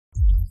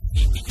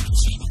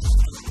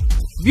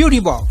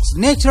Beauty Box,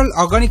 natural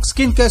organic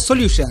skincare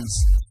solutions.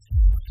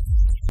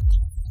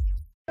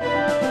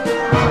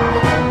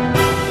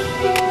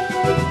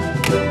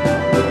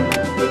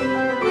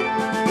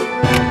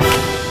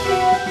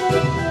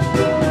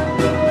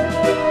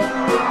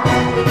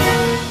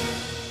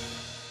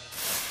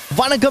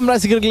 வணக்கம்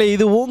ரசிகர்களே,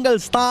 இது உங்கள்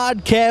ஸ்டார்ட்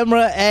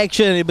கேமரா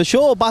ஆக்ஷன். இப்போ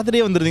ஷோ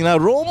பார்த்துட்டே வந்துருந்தீங்கன்னா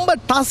ரொம்ப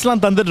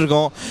டாஸ்க்லாம் தந்துட்டு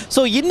இருக்கோம்.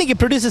 ஸோ இன்னைக்கு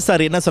ப்ரொடியூசர்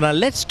சார் என்ன சொன்னால்,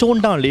 let's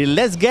tone down,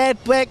 let's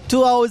get back to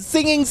our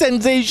singing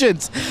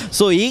sensations.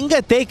 So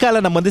இங்கே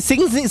தேக்கால நம்ம வந்து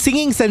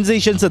சிங்கிங்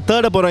சென்சேஷன்ஸை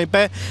தேட போகிறோம்.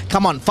 இப்போ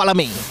கமான் ஃபாலோ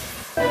மீ.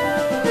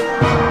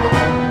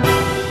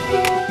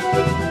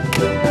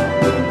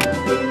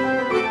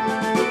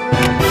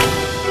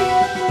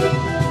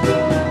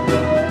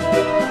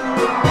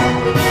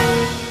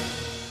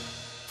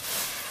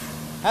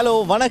 ஹலோ,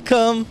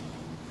 வணக்கம்.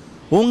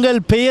 உங்கள்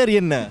பெயர்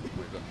என்ன?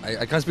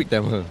 I can't speak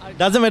Tamil.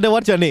 Doesn't matter.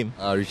 What's your name?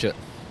 Richard.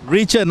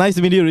 Richard, nice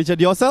to meet you, Richard.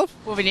 Yourself?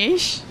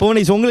 Bhuvanesh.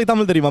 Bhuvanesh, உங்களுக்கு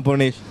தமிழ் தெரியுமா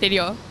Bhuvanesh?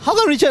 தெரியும். How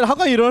come Richard? How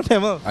come you don't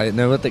Tamil? I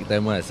never take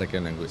Tamil as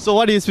second language. So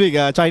what do you speak?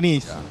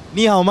 Chinese?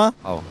 你好吗?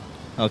 好。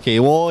 Okay,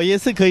 我也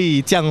是可以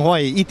讲话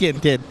一点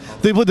点，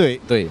对不对？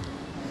对。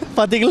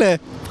பாத்தீங்களா?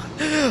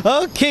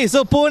 Okay,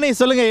 so Bhuvanesh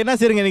சொல்லுங்க, என்ன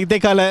செய்றீங்க இன்னைக்கு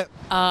தேக்கால?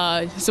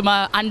 சும்மா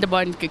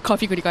ஆனந்தபவனுக்கு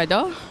coffee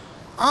குடிக்காதோ.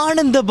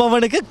 ஆனந்த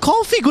பவனுக்கு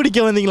coffee குடிக்க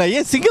வந்தீங்களா?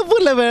 ஏன்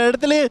சிங்கப்பூர்ல வேற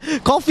இடத்துல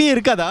காஃபி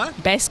இருக்காதா?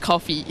 Best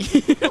coffee.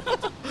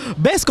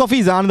 Best coffee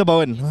is Ananda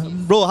Pawan.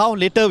 Bro, how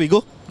later we go?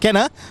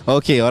 கேனா?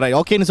 Okay, alright.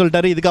 ஓகேன்னு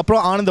சொல்லிட்டாரு. இதுக்கு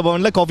அப்புறம் ஆனந்த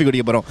பவன்ல காஃபி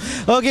குடிக்க போறோம்.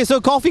 Okay, so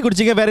காஃபி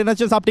குடிச்சீங்க, வேற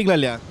என்னாச்சும் சாப்பிட்டீங்களா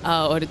இல்லையா?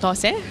 ஒரு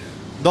dosa.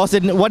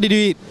 Dawson, what did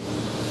you eat?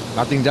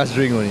 Nothing, just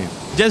drink only.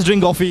 Just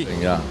drink coffee?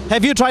 Yeah.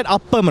 Have you tried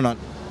appam or not?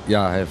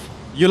 Yeah, I have.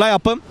 You like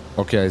appam?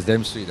 Okay, it's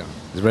damn sweet.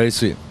 It's very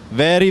sweet.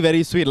 Very,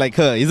 very sweet like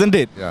her, isn't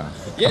it? Yeah.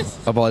 Yes.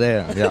 About there,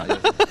 yeah.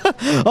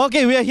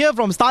 Okay, we are here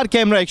from Star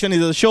Camera Action.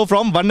 It's a show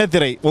from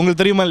Vannathirai. உங்களுக்கு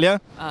தெரியுமா இல்லையா?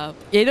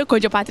 ஏதோ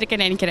கொஞ்சம்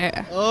பார்த்துருக்கேன்னு நினைக்கிறேன்.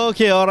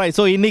 Okay, alright.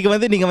 So இன்னைக்கு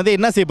வந்து நீங்க வந்து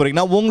என்ன செய்ய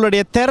போறீங்கன்னா,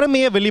 உங்களுடைய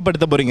திறமையை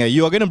வெளிப்படுத்த போறீங்க.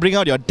 You are going to bring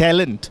out your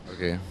talent.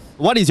 Okay.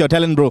 What is your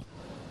talent, bro?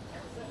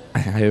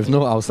 I have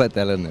no outside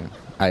talent.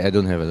 I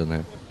don't have.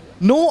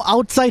 No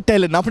outside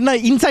talent. அப்படின்னா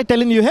inside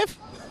talent you have?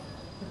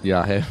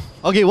 Yeah, I have.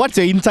 Okay, what's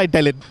your inside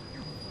talent?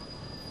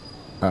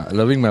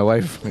 Loving my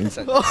wife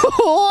inside.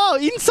 Oh,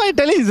 inside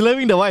talent is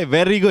loving the wife.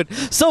 Very good.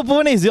 So,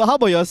 Bhuvanesh, how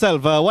about yourself?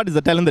 What is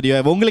the talent that you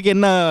have? உங்களுக்கு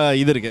என்ன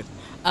இது இருக்கு?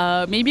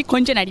 Maybe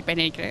கொஞ்சம் நடிப்பேன்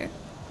நினைக்கிறேன்.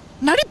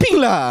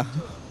 நடிப்பீங்களா?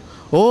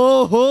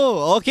 ஓஹோ,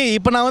 okay.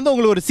 இப்போ நான் வந்து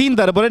உங்களுக்கு ஒரு சீன்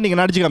தர போறேன், நீங்க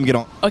நடிச்சு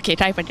காமிக்கிறோம். ஓகே,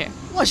 ட்ரை பண்ணுறேன்.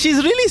 Oh, she's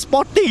really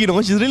spotting, you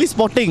know. She's really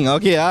spotting.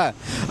 Okay,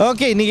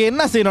 okay. நீங்க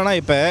என்ன செய்யணும்னா,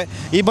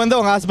 இப்போ வந்து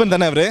உங்க ஹஸ்பண்ட்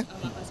தானே அவரு?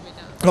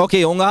 ஓகே,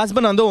 உங்கள்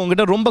ஹஸ்பண்ட் வந்து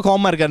உங்ககிட்ட ரொம்ப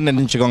காமாக இருக்காருன்னு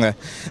நினச்சிக்கோங்க.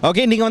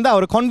 ஓகே, நீங்கள் வந்து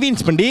அவரை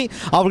கன்வின்ஸ் பண்ணி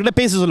அவர்கிட்ட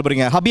பேச சொல்ல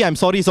போகிறீங்க. ஹபி, ஐம்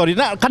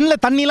சாரினா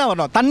கண்ணில் தண்ணிலாம்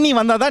வரணும். தண்ணி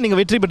வந்தால் தான் நீங்கள்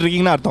வெற்றி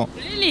பெற்றிருக்கீங்கன்னு அர்த்தம்.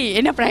 Really?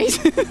 என்ன price?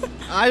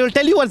 I will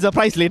tell you what's the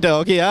price later,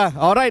 okay?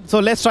 Alright, so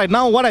let's try.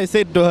 Now what I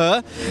said to her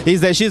is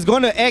that she's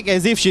going to act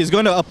as if she's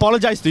going to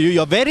apologize to you.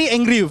 You're very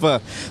angry with her.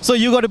 So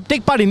you got to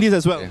take part in this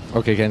as well.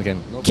 Okay, can.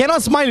 No.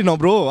 Cannot smile, you know,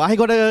 bro. I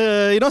got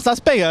to,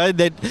 suspect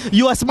that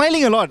you are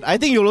smiling a lot. I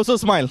think you'll also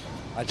smile.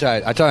 I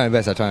try my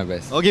best.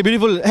 Okay,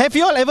 beautiful. Have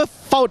you all ever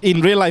fought in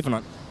real life or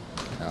not?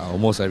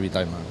 Almost every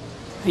time.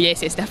 Yes,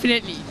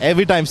 definitely.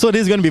 Every time. So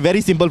this is going to be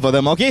very simple for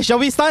them. Okay,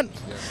 shall we start?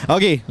 Yeah.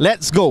 Okay,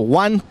 let's go.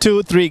 1, 2,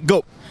 3, go.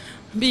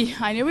 B,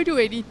 I never do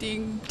anything.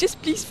 Just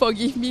please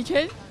forgive me,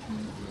 can?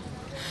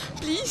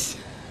 Please.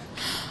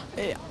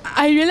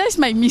 I realized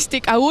my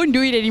mistake. I won't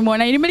do it anymore.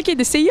 நான் இனிமேலுக்கு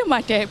இதை செய்ய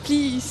மாட்டேன்.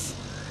 Please.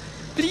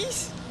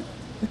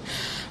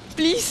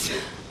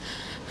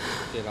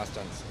 Okay,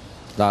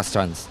 last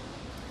chance.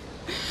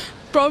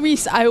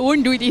 Promise, I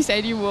won't do this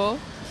anymore.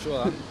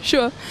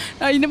 Sure.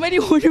 நான் இந்த மாதிரி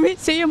ஒன்றுமே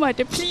செய்ய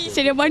மாட்டேன். ப்ளீஸ்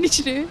என்னை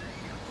மன்னிச்சிடு.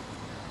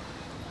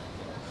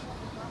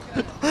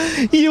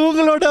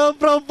 இவங்களோட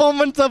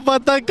பர்ஃபார்மன்ஸை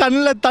பார்த்தா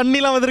கண்ணில்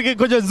தண்ணிலாம் வந்திருக்கு.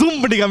 கொஞ்சம் ஜூம்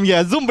பண்ணி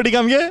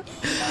காமிங்க.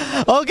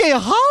 Okay,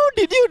 how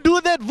did you do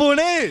that,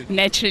 Bhuvanesh?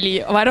 Naturally,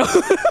 வரோம்.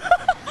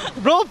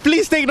 Bro,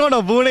 please take note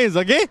of Bhuvanesh,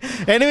 okay?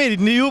 Anyway,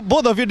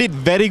 both of you did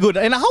very good.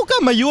 And how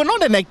come you are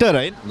not an actor,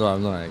 right? No,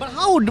 I'm not. But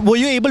how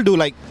were you able to,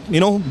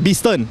 be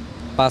stern?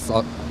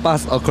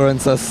 Past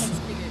occurrences.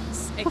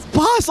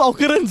 Past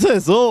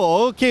occurrences. Oh,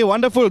 okay,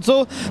 wonderful. So,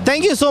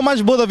 thank you so much,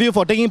 both of you,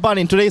 for taking part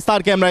in today's Star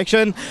Camera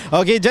Action.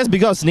 Okay, just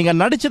because நீங்க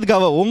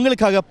நடிச்சதுக்காக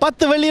உங்களுக்காக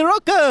 10 வெள்ளி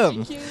ரொக்கம்.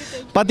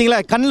 பாத்தீங்களா,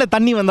 கண்ணுல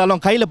தண்ணி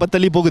வந்தாலும் கையில 10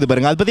 வெள்ளி போகுது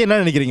பாருங்க. அத பத்தி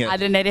என்ன நினைக்கிறீங்க?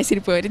 அது நிறைய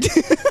சிரிப்பு வருது.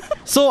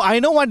 So, I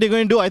know what they're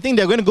going to do. I think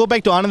they're going to go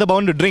back to Ananda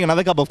Bhavan to drink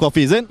another cup of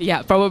coffee, is it?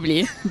 Yeah, probably.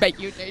 Back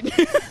you turn.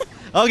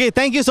 Okay,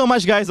 thank you so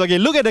much, guys. Okay,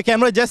 look at the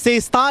camera. Just say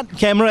Start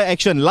Camera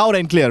Action, loud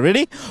and clear.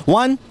 Ready?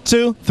 1,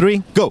 2, 3,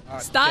 go.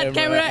 Start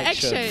camera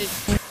action.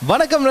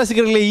 வணக்கம்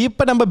ரசிகர்களே,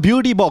 இப்போ நம்ம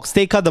beauty box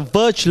take the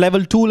வர்ச்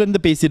level 2ல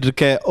இருந்து பேசிட்டு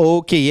இருக்கேன்.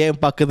 Okay, என்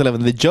பக்கத்துல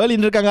வந்து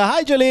Jolin இருக்காங்க.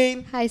 Hi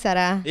Jolin. ஹாய்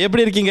சாரா.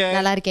 எப்படி இருக்கீங்க?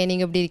 நல்லா இருக்கேன்,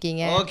 நீங்க எப்படி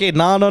இருக்கீங்க? ஓகே,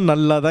 நானும்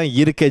நல்லா தான்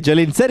இருக்கேன்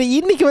ஜோலின். சரி,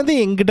 இன்னைக்கு வந்து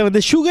எங்கிட்ட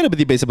வந்து சுகரை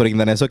பத்தி பேச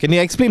போறீங்க தானே? So can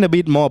you explain a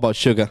bit more about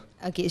sugar?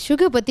 Okay,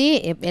 sugar பற்றி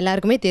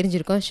எல்லாருக்குமே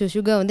தெரிஞ்சிருக்கும்.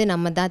 சுகர் வந்து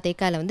நம்ம தான்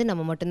தேக்காயில் வந்து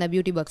நம்ம மட்டும்தான்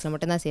பியூட்டி பாக்ஸில்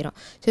மட்டும்தான் செய்கிறோம்.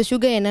 ஸோ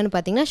சுகர் என்னென்னு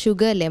பார்த்தீங்கன்னா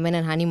சுகர், லெமன்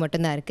அண்ட் ஹனி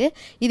மட்டும்தான் இருக்குது.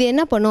 இது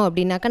என்ன பண்ணும்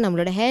அப்படின்னாக்கா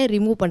நம்மளோட ஹேர்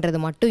ரிமூவ்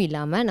பண்ணுறது மட்டும்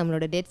இல்லாமல்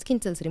நம்மளோட டெட்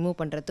ஸ்கின் செல்ஸ் ரிமூவ்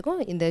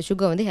பண்ணுறதுக்கும் இந்த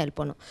சுகர் வந்து ஹெல்ப்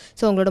பண்ணும்.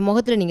 ஸோ உங்களோட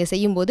முகத்தில் நீங்கள்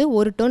செய்யும்போது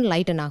ஒரு டோன்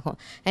லைட்டன் ஆகும்.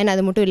 அண்ட்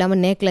அது மட்டும்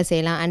இல்லாமல் நேக்கில்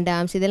செய்யலாம், அண்ட்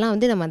ஆர்ம்ஸ் இதெல்லாம்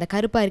வந்து நம்ம அந்த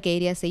கருப்பாக இருக்க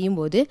ஏரியா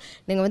செய்யும்போது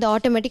நீங்கள் வந்து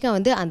ஆட்டோமேட்டிக்காக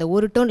வந்து அந்த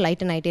ஒரு டோன்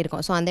லைட்டன் ஆகிட்டே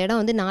இருக்கும். ஸோ அந்த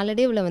இடம் வந்து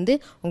நாளடைவில் வந்து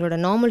உங்களோட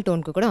நார்மல்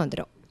டோனுக்கு கூட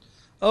வந்துடும்.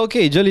 ஓகே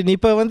ஜோலின்,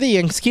 இப்போ வந்து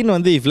என் ஸ்கின்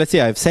வந்து if let's say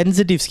I have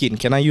sensitive skin,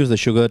 can I use the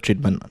sugar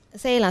treatment?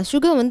 செய்யலாம்.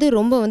 சுகர் வந்து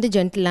ரொம்ப வந்து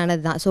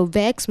ஜென்டிலானது தான். ஸோ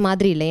வேக்ஸ்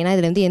மாதிரி இல்லை, ஏன்னா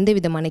இதில் வந்து எந்த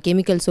விதமான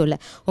கெமிக்கல்ஸும் இல்லை.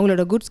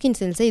 உங்களோட குட் ஸ்கின்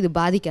செல்ஸை இது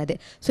பாதிக்காது.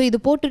 ஸோ இது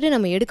போட்டுட்டு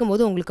நம்ம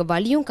எடுக்கும்போது உங்களுக்கு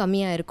வலியும்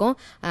கம்மியாக இருக்கும்,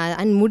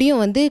 அண்ட்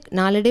முடியும் வந்து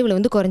நாளடைவில்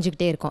வந்து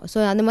குறைஞ்சிக்கிட்டே இருக்கும். ஸோ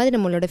அந்த மாதிரி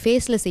நம்மளோட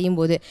ஃபேஸில்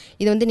செய்யும்போது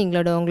இது வந்து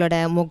உங்களோட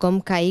முகம்,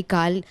 கை,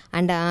 கால்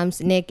அண்ட்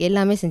ஆர்ம்ஸ், நெக்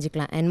எல்லாமே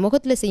செஞ்சுக்கலாம். அண்ட்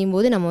முகத்தில்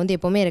செய்யும்போது நம்ம வந்து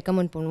எப்போவுமே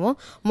ரெக்கமெண்ட் பண்ணுவோம்,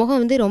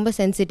 முகம் வந்து ரொம்ப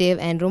சென்சிட்டிவ்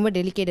அண்ட் ரொம்ப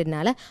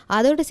டெலிகேட்டட்னால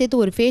அதோட சேர்த்து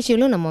ஒரு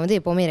ஃபேஷியலும் நம்ம வந்து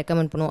எப்போவுமே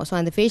ரெக்கமெண்ட் பண்ணுவோம். ஸோ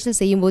அந்த ஃபேஷியல்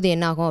செய்யும்போது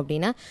என்ன ஆகும்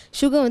அப்படின்னா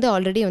சுகர் வந்து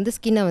ஆல்ரெடி வந்து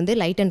ஸ்கின்னை வந்து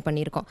லைட்டன்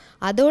பண்ணியிருக்கோம்.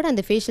 அதோட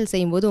அந்த ஃபேஷியல்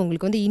செய்யும்போது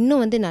உங்களுக்கு வந்து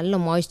இன்னும் வந்து நல்ல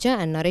மாய்ஸ்சர்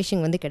அண்ட்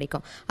நரிஷிங் வந்து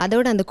கிடைக்கும்.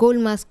 அதோட அந்த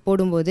கோல் மாஸ்க்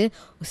போடும்போது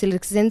சில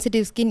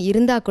சென்சிட்டிவ் ஸ்கின்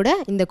இருந்தால் கூட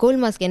இந்த கோல்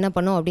மாஸ்க் என்ன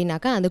பண்ணும்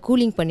அப்படின்னாக்கா அந்த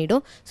கூலிங்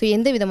பண்ணிவிடும். ஸோ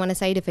எந்த விதமான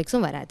சைடு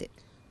எஃபெக்ட்ஸும் வராது.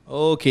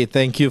 Okay,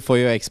 thank you for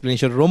your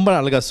explanation. ரொம்ப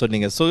அழகாக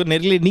சொன்னீங்க. ஸோ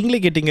நிறைய நீங்களே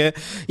கேட்டிங்க,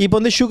 இப்போ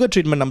வந்து சுகர்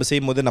ட்ரீட்மெண்ட் நம்ம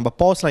செய்யும்போது நம்ம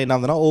பாஸ்லாம் என்ன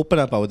ஆகுதுன்னா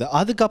ஓப்பன் அப் ஆகுது.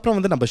 அதுக்கப்புறம்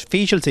வந்து நம்ம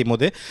ஃபேஷியல்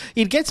செய்யும்போது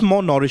இட் கெட்ஸ்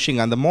மோர்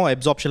நாரிஷிங், அந்த மோர்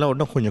அப்சார்ப்ஷன்லாம்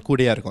இன்னும் கொஞ்சம்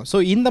கூடியாக இருக்கும். ஸோ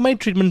இந்த மாதிரி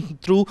ட்ரீட்மெண்ட்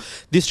த்ரூ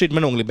திஸ்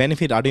ட்ரீட்மெண்ட் உங்களுக்கு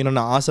பெனிஃபிட்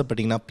அடையணும்னு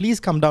ஆசைப்பட்டீங்கன்னா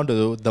please come down to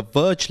the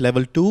வர்ச்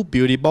level 2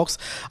 beauty box,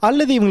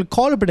 அல்லது இவங்களுக்கு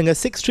கால் பண்ணுங்க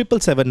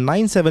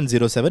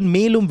 67779707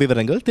 மேலும்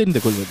விவரங்கள்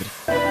தெரிந்து கொள்வது.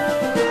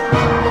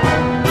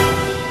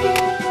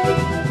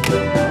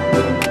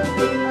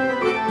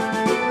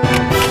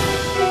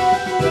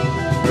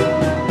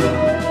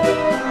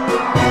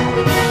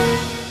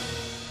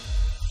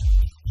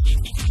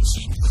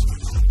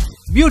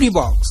 Beauty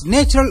Box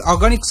Natural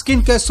Organic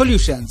Skincare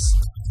Solutions.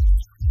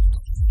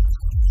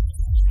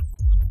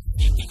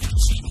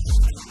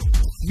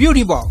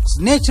 Beauty Box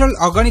Natural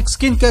Organic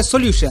Skincare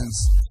Solutions.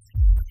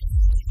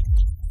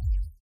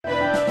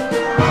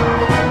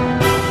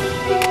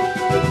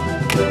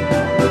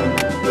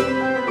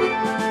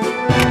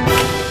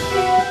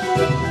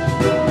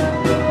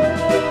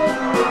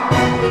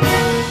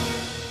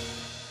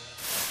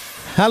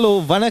 Hello,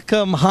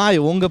 வணக்கம்,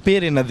 ஹாய், உங்கள்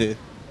பேர் என்னது?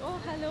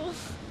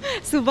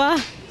 Suba.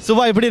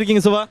 சுபா, எப்படி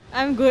இருக்கீங்க Subha?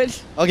 I'm good.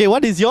 Okay,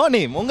 what is your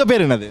name? உங்கள்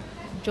பேர் என்னது?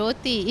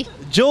 Jyoti.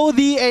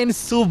 Jothi and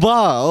Subha.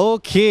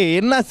 Okay,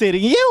 என்ன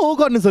செய்றீங்க? ஏன்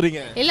ஓகோன்னு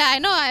சொல்றீங்க? இல்ல, I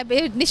know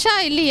நிஷா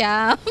இல்லையா?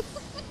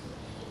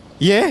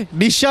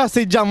 நிஷா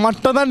செஞ்சா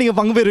மட்டும் தான் நீங்க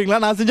பங்கு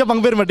பெறுவீங்களா? நான் செஞ்சா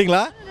பங்கு பெற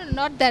மாட்டீங்களா?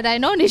 Not that I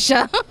know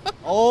Nisha.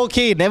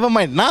 Okay, never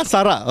mind, நான்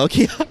சாரா.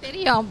 ஓகே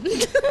தெரியும்.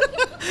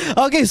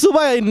 ஓகே,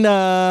 சுபா இன்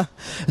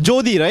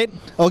ஜோதி, ரைட்?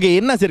 ஓகே,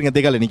 என்ன செய்றீங்க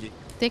தேகால இன்னைக்கு?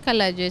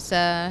 Tekala just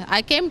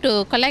I came to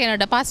collect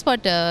another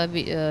passport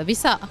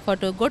visa for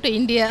to go to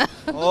India.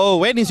 Oh,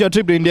 when is your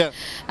trip to India?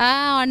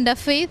 On the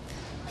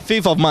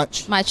 5th of March.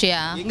 March,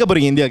 yeah. எங்க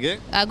போறீங்க இந்தியாக்கு?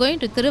 Going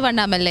to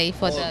Thiruvannamalai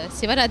for the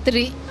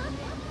Sivaratri.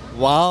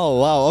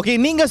 Wow. Okay,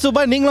 நீங்க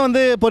சுபா நீங்களும்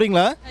வந்து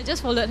போறீங்களா? I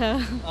just followed her.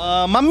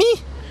 Mummy?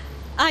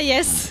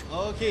 Yes.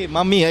 Okay,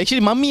 mummy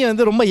actually mummy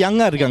வந்து ரொம்ப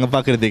யங்கா இருக்காங்க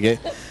பார்க்கறதுக்கு,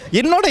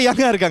 என்னோட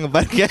யங்கா இருக்காங்க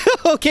பாருங்க.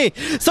 ஓகே,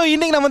 ஸோ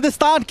இன்னைக்கு நம்ம வந்து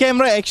ஸ்டார்ட்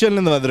கேமரா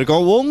ஆக்ஷன்லேருந்து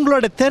வந்திருக்கோம்.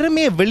 உங்களோட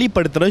திறமையை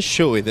வெளிப்படுத்துகிற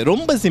ஷோ இது.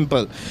 ரொம்ப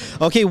simple.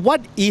 Okay,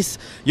 what is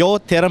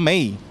your திறமை?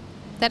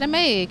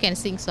 திறமை can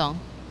sing song.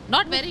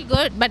 Not very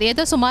good, but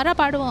ஏதோ சுமாராக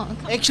பாடுவோம்.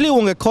 ஆக்சுவலி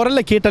உங்கள்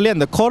குரலை கேட்டாலே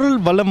அந்த குரல்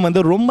வளம்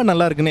வந்து ரொம்ப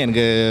நல்லா இருக்குன்னு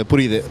எனக்கு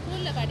புரியுது.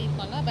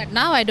 But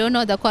now I don't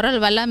know the choral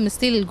valam is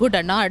still good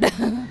or not.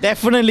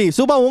 Definitely.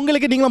 Subha,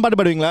 உங்களுக்கு நீங்களும் பாட்டு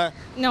பாடுவீங்களா?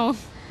 No.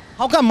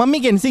 How come mummy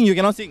can sing, you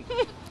cannot sing?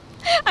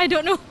 I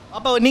don't know.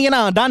 அப்போ நீங்க என்ன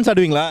டான்ஸ்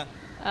ஆடுவீங்களா?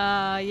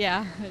 Yeah.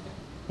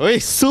 ஓய்,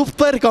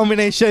 சூப்பர்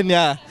காம்பினேஷன்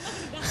யா.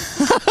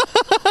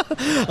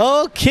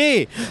 ஓகே,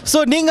 ஸோ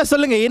நீங்கள்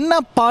சொல்லுங்கள்,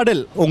 என்ன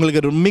பாடல்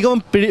உங்களுக்கு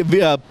மிகவும்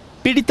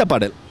பிடித்த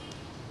பாடல்?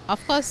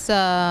 Of course,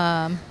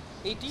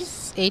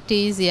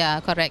 80s, yeah,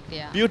 correct,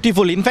 yeah.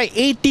 Beautiful. In fact,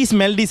 80s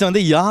melodies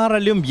வந்து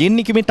யாராலையும்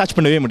என்னைக்குமே டச்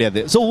பண்ணவே முடியாது.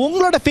 ஸோ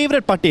உங்களோட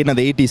ஃபேவரட் பாட்டு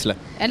என்னது 80sல?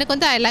 எனக்கு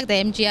வந்து I like the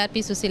MGR,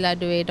 P. Susila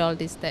duet, all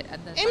this that.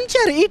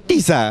 MGR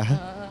 80s-ஆ?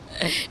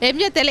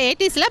 MGR தெரியல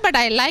 80sல, but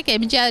I like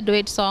MGR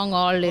duet song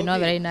all, you know,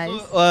 very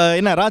nice.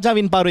 என்ன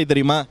ராஜாவின் பார்வை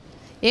தெரியுமா?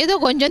 ஏதோ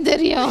கொஞ்சம்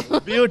தெரியும்.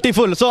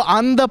 பியூட்டிஃபுல். ஸோ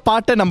அந்த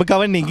பாட்டை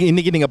நமக்காக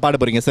இன்னைக்கு நீங்கள் பாட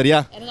போறீங்க,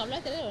 சரியா? எனக்கு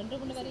அவ்வளோ தெரியல,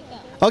 2-3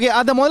 வரைக்கும். ஓகே,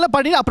 அதை முதல்ல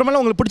பாடி அப்புறமேல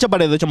உங்களுக்கு பிடிச்ச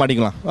பாடல் ஏதாச்சும்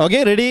பாடிக்கலாம்.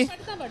 Okay, ready?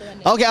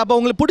 ஓகே, அப்போ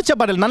உங்களுக்கு பிடிச்ச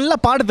பாடல், நல்ல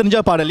பாட தெரிஞ்ச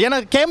பாடல், ஏன்னா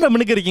கேமரா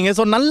முன்னுக்கு இருக்கீங்க,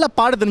 ஸோ நல்ல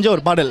பாட தெரிஞ்ச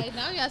ஒரு பாடல்.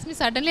 Now you ask me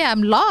suddenly,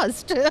 I'm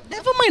lost.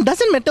 Never mind,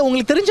 doesn't matter.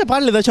 உங்களுக்கு தெரிஞ்ச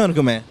பாடல் ஏதாச்சும்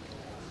இருக்குமே.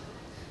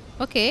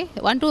 Okay,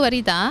 1-2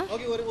 வரி தான்.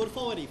 ஓகே, ஒரு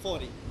 4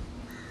 வரி.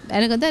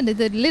 எனக்கு வந்து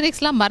அந்த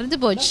லிரிக்ஸ்லாம் மறந்து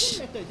போச்சு.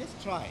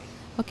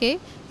 ஓகே.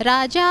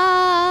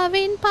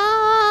 ராஜாவின்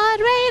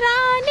பார்வை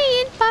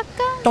ராணியின்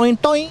பக்கம் டாய்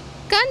டாய்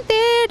கண்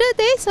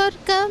தேடுதே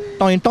சொர்க்கம்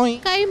டாய் டாய்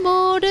கை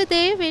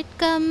மூடுதே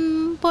வெட்கம்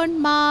பொன்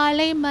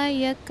மாலை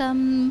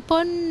மயக்கம்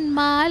பொன்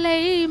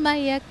மாலை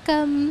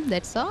மயக்கம்.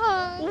 That's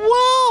all.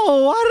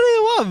 வாவ் அரே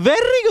வா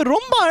வெரி குட்.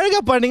 ரொம்ப அழகா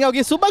பாடுங்க.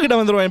 ஓகே சுபா கிட்ட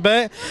வந்துருவோம் இப்போ.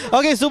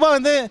 ஓகே சுபா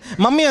வந்து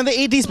மம்மி வந்து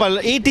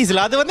 80s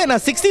அது வந்து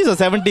நான் 60s or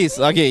 70s.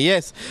 Okay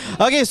yes.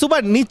 Okay Subha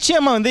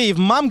நிச்சயமா வந்து if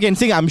mom can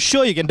sing I'm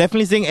sure you can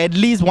definitely sing at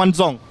least one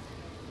song.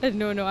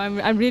 No,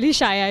 I'm really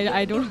shy.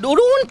 I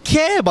Don't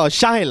care about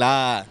shy la.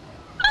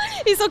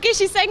 It's okay.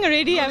 She sang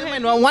already.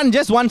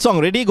 Just one song.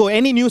 Ready, go.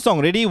 Any new song.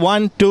 Ready,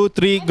 1, 2,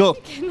 3, go. I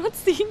cannot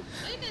sing.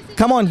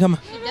 Come on.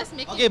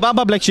 Okay,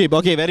 Baba Black Sheep.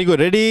 Okay, very good.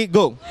 Ready,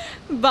 go.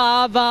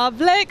 Baba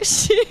Black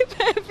Sheep,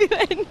 have you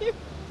any?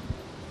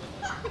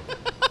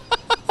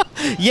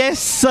 Yes,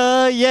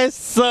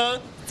 sir.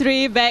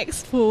 3 bags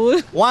full.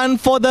 1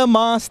 for the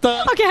master.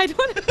 Okay, I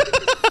don't.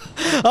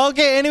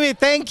 Okay, anyway,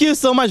 thank you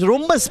so much.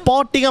 ரொம்ப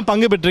ஸ்பாட்டிங்கா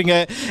பங்கு பெற்றீங்க.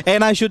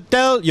 And I should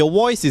tell your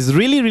voice is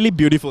really, really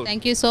beautiful.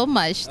 Thank you so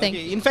much. Thank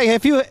you. In fact,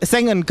 have you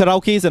sang in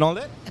karaoke's and all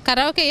that?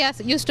 Karaoke, yes,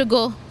 used to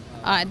go.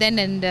 Then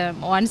and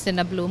once in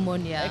a blue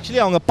moon, yeah.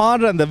 Actually அவங்க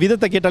பாடுற அந்த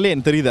விதத்தை கேட்டாலே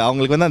எனக்கு தெரியுது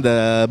அவங்களுக்கு வந்து அந்த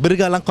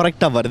பிருகாலாம்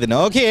கரெக்டாக வருதுன்னு.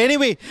 ஓகே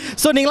எனிவே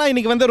ஸோ நீங்களாம்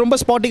இன்னைக்கு வந்து ரொம்ப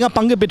ஸ்பாட்டிங்காக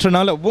பங்கு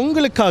பெற்றனால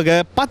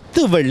உங்களுக்காக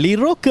 10 வெள்ளி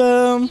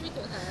ரொக்கம்.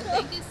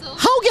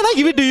 How can I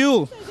give it to you?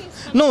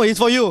 No,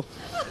 it's for you.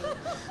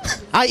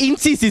 I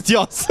insist it's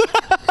yours.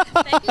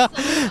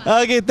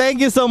 Okay, thank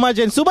you so much.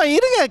 And Suba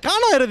இருங்க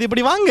காணாயிரது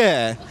இப்படி வாங்க.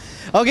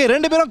 ஓகே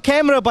ரெண்டு பேரும்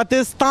கேமரா பார்த்து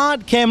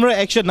ஸ்டார்ட் கேமரா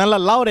ஆக்ஷன் நல்லா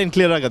லவுட் அண்ட்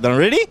கிளியராக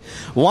கத்தணும். Ready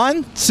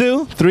 1 2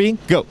 3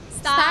 go.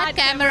 Start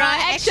camera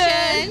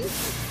action.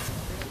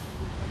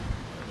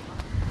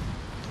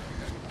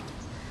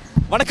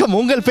 வணக்கம்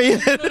உங்கள்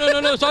பெயர்?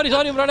 No,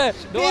 sorry brother.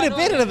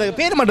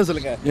 பேர் மட்டும்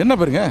சொல்லுங்க. என்ன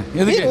பாருங்க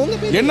எதுக்கு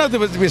என்னத்தை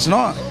பத்தி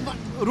பேசணும்?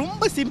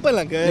 ரொம்ப சிம்பிள்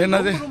அங்க.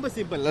 என்னது? ரொம்ப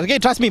simple. Okay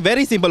trust me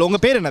very simple. உங்க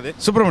பேர் என்னது?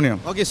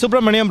 சுப்ரமணியம். ஓகே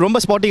சுப்ரமணியம் ரொம்ப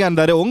ஸ்பாட்டிங்கா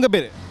இருந்தாரு. உங்க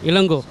பேர்?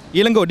 இளங்கோ.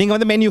 நீங்க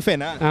வந்து மேன் யூ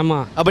ஃபேனா? ஆமா.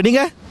 அப்ப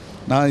நீங்க?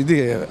 நான் இது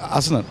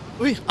ஆர்சனல்.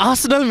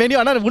 Arsenal man you.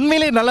 ஆனா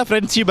உண்மையிலேயே நல்ல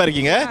ஃப்ரெண்ட்ஷிப்பா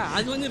இருக்கீங்க.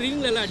 அது வந்து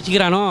ரிங்ல எல்லாம்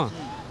அடிச்சிக்கறானோ?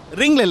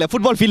 ரிங்ல இல்ல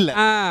ஃபுட்பால் ஃபீல்ட்ல.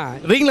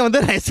 ரிங்ல வந்து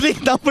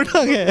ரெஸ்லிங் தான்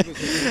பண்ணுவாங்க.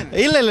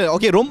 இல்ல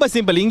ஓகே ரொம்ப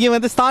சிம்பிள். இங்க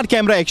வந்து ஸ்டார்ட்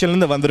கேமரா ஆக்ஷன்ல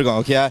இருந்து வந்திருக்கோம்.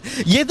 ஓகே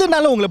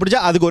எதுனாலும் உங்களுக்கு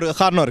பிடிச்சா அதுக்கு ஒரு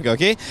காரணம் இருக்கு.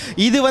 ஓகே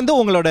இது வந்து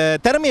உங்களோட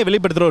திறமையை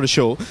வெளிப்படுத்துற ஒரு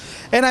show.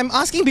 and I'm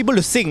asking people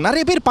to sing.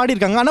 நிறைய பேர் பாடி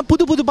இருக்காங்க ஆனா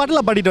புது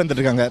பாட்டுல பாடிட்டு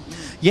வந்துட்டு இருக்காங்க.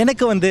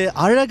 எனக்கு வந்து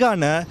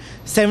அழகான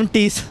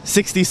 70s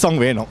 60s சாங்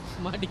வேணும்.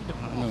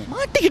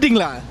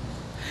 மாட்டிக்கிட்டீங்களா?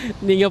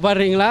 நீங்க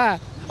பாடுறீங்களா?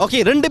 ஓகே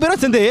ரெண்டு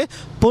பேரும் சேர்ந்து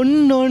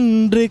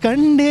பொன்னொன்று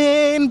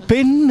கண்டேன்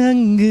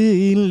பெண்ணங்கு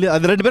இல்லை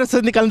அது ரெண்டு பேரும்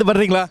சேர்ந்து கலந்து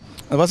பாடுறீங்களா?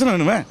 வசனம்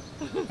வேணுமே.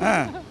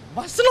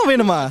 வசனம்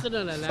வேணுமா?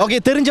 ஓகே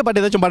தெரிஞ்ச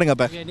பாட்டு ஏதாச்சும் பாடுங்க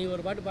அப்ப. நீங்க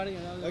ஒரு பாட்டு பாடுங்க.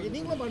 ஓகே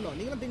நீங்களும் பாடணும்.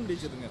 நீங்களும் திங்க்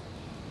பிடிச்சிருங்க.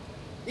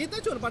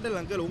 ஏதாச்சும் ஒரு பாட்டு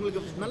இல்ல அங்கிள்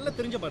உங்களுக்கு நல்ல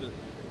தெரிஞ்ச பாட்டு.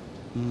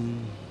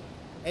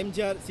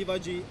 எம்ஜிஆர்,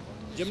 சிவாஜி,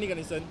 ஜெமினி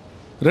கணேசன்.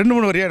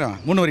 2-3 வரியா?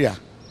 3 வரியா?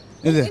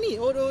 இது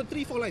ஒரு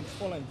 3-4 lines.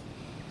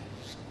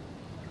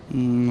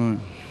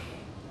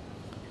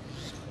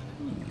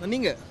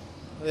 நீங்க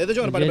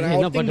ஏதாச்சும் ஒரு பாட்டு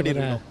என்ன பாட்டு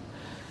பாடுறீங்க?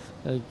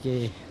 ஓகே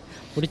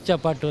பிடிச்ச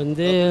பாட்டு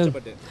வந்து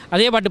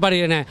அதே பாட்டு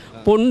பாடுகிறேன்.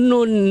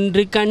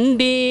 பொன்னொன்று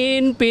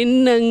கண்டேன்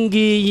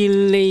பெண்ணங்கு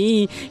இல்லை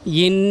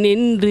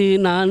என்னென்று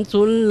நான்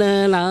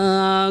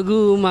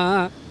சொல்லலாகுமா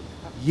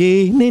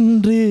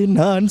ஏனென்று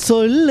நான்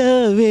சொல்ல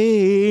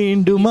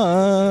வேண்டுமா?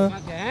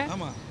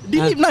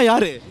 திலீப்னா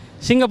யாரு?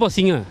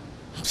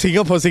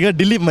 சிங்கப்பூர்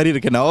திலீப் மாதிரி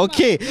இருக்குண்ணா.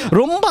 ஓகே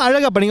ரொம்ப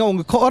அழகா பண்ணீங்க.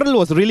 உங்க குரல்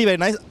வாஸ் ரியலி வெரி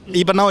நைஸ்.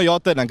 இப்போ நான்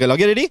your turn uncle.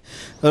 Okay ready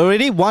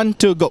 1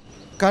 2 go.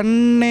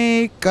 கண்ணே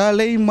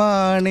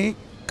கலைமானே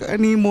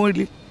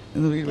கனிமொழி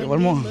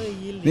வருமோ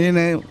நீ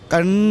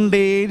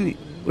கண்டேன்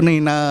உன்னை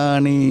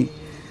நானே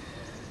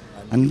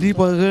அந்தி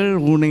பகல்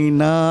உன்னை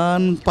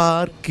நான்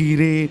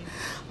பார்க்கிறேன்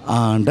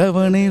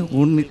ஆண்டவனே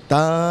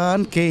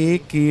உன்னைத்தான்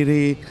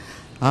கேட்கிறேன்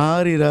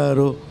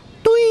ஆரிராரோ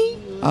டுய்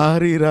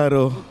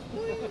ஆரிராரோ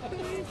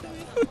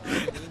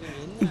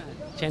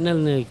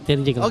சேனல்னு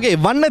தெரிஞ்சுக்கலாம். ஓகே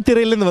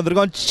வண்ணத்திரையிலேருந்து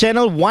வந்திருக்கோம்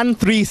சேனல்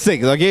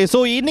 136. ஓகே ஸோ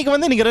இன்னைக்கு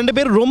வந்து நீங்கள் ரெண்டு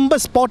பேரும் ரொம்ப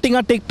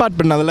ஸ்பாட்டிங்காக டேக் பார்ட்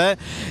பண்ணதில்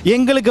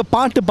எங்களுக்கு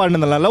பாட்டு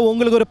பாடினதுனால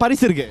உங்களுக்கு ஒரு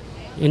பரிசு இருக்கு.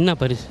 என்ன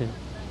பரிசு?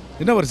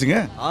 என்ன பரிசுங்க?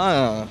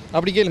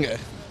 அப்படி கேளுங்க.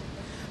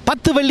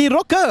 10 வெள்ளி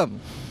ரொக்கம்.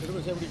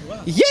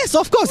 Yes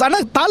of course.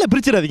 ஆனால் தாளை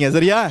பிரிச்சிடாதீங்க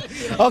சரியா?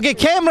 ஓகே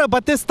கேமரா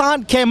பார்த்து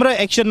ஸ்டார்ட் கேமரா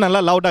ஆக்ஷன் நல்லா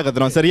லவுடாக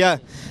கத்துறோம் சரியா?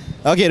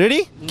 ஓகே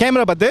ரெடி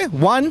கேமரா பார்த்து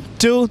 1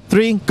 2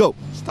 3 go.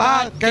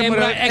 Start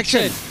camera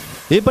action.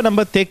 இப்போ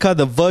நம்ம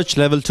தேக்காத வர்ச்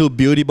லெவல் 2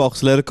 பியூட்டி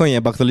பாக்ஸில் இருக்கோம்.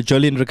 என் பக்கத்தில்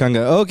ஜொலின் இருக்காங்க.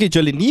 ஓகே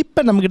ஜொலின்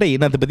இப்போ நம்மகிட்ட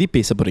என்னத்தை பற்றி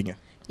பேச போகிறீங்க?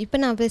 இப்போ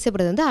நான் பேச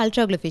போகிறது வந்து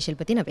அல்ட்ரா க்ளோ ஃபேஷியல்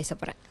பற்றி நான் பேச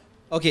போகிறேன்.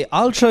 Okay,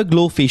 Ultra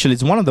Glow Facial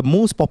is one of the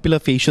most popular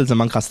facials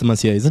among customers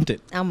here, isn't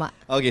it? ஆமாம்.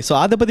 Okay, so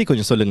அதை பற்றி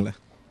கொஞ்சம் சொல்லுங்களேன்.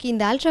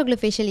 இந்த அல்ட்ரா க்ளோ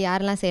ஃபேஷியல்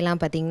யாரெல்லாம் செய்யலாம்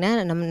பார்த்தீங்கன்னா,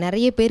 நம்ம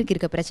நிறைய பேருக்கு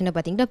இருக்க பிரச்சனை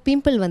பார்த்தீங்கன்னா,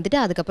 பிம்பிள் வந்துட்டு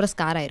அதுக்கப்புறம்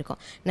ஸ்கார் ஆயிருக்கும்.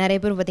 நிறைய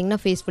பேர் பார்த்தீங்கன்னா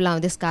ஃபேஸ் ஃபுல்லாக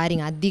வந்து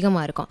ஸ்காரிங்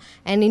அதிகமாக இருக்கும்.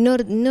 அண்ட்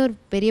இன்னொரு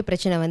பெரிய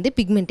பிரச்சனை வந்து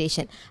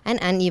pigmentation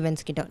and uneven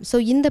skin tone. So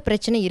இந்த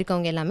பிரச்சனை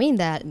இருக்கவங்க எல்லாமே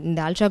இந்த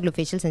அல்ட்ரா க்ளோ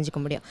ஃபேஷியல் செஞ்சுக்க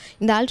முடியும்.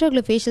 இந்த அல்ட்ரா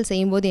க்ளோ ஃபேஷியல்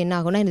செய்யும்போது என்ன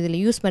ஆகும்னா, இதில்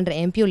யூஸ் பண்ணுற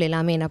எம்பியூல்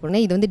எல்லாமே என்ன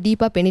பண்ணுன்னா, இது வந்து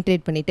டீப்பாக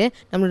பெனிட்ரேட் பண்ணிவிட்டு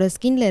நம்மளோட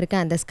ஸ்கின்ல இருக்க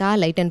அந்த ஸ்கார்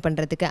லைட்டன்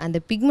பண்ணுறதுக்கு, அந்த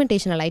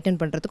பிக்மெண்டேஷனை லைட்டன்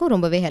பண்ணுறதுக்கும்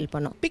ரொம்பவே ஹெல்ப்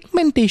பண்ணும்.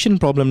 பிக்மெண்டேஷன்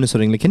ப்ராப்ளம்னு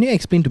சொல்கிறீங்களா? Can you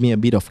explain to me a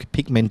bit of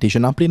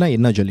pigmentation? அப்படின்னா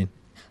என்ன ஜொலின்?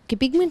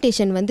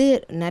 பிக்மெண்டேஷன் வந்து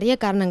நிறைய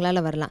காரணங்களால்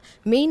வரலாம்.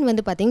 மெயின்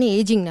வந்து பார்த்திங்கன்னா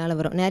ஏஜிங்னால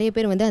வரும். நிறைய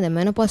பேர் வந்து அந்த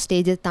மெனோபாஸ்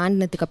ஸ்டேஜை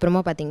தாண்டினதுக்கு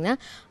அப்புறமா பார்த்திங்கன்னா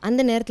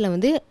அந்த நேரத்தில்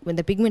வந்து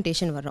இந்த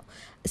பிக்மெண்டேஷன் வரும்.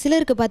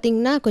 சிலருக்கு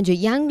பார்த்திங்கன்னா கொஞ்சம்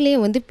யங்லேயே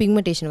வந்து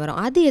பிக்மெண்டேஷன் வரும்.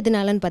 அது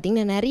எதனாலன்னு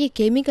பார்த்திங்கன்னா நிறைய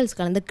கெமிக்கல்ஸ்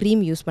கலந்த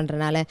க்ரீம் யூஸ்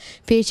பண்ணுறனால,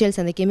 ஃபேஷியல்ஸ்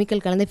அந்த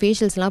கெமிக்கல் கலந்த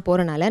ஃபேஷியல்ஸ்லாம்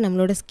போகிறனால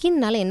நம்மளோட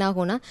ஸ்கின்னால் என்ன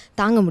ஆகும்னா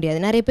தாங்க முடியாது.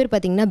 நிறைய பேர்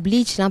பார்த்திங்கன்னா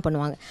ப்ளீச்லாம்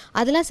பண்ணுவாங்க.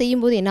 அதெல்லாம்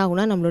செய்யும்போது என்ன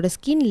ஆகும்னா நம்மளோட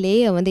ஸ்கின்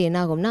லேயை வந்து என்ன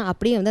ஆகும்னா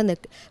அப்படியே வந்து அந்த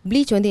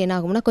ப்ளீச் வந்து என்ன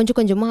ஆகும்னா கொஞ்சம்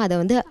கொஞ்சமாக அதை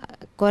வந்து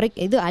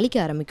அழிக்க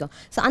ஆரம்பிக்கும்.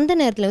 ஸோ அந்த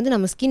நேரத்தில் வந்து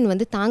நம்ம ஸ்கின்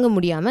வந்து தாங்க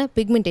முடியாமல்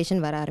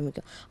பிக்மெண்டேஷன் வர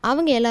ஆரம்பிக்கும்.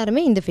 அவங்க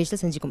எல்லாருமே இந்த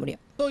ஃபேஷியல் செஞ்சுக்க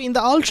முடியும். ஸோ இந்த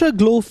ultra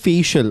glow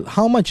facial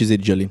how much is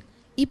it ஜொலின்?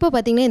 இப்போ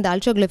பார்த்தீங்கன்னா இந்த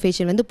அல்ட்ரா க்ளோ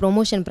ஃபேஷியல் வந்து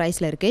ப்ரொமோஷன்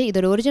ப்ரைஸில் இருக்குது.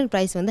 இதோட ஒரிஜினல்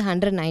ப்ரைஸ் வந்து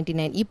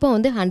 $199. இப்போ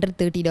வந்து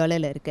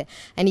 $130 இருக்குது.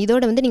 அண்ட்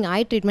இதோட வந்து நீங்கள்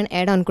ஐ ட்ரீட்மெண்ட்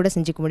ஆட் ஆன் கூட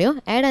செஞ்சுக்க முடியும்.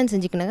 ஆட் ஆன்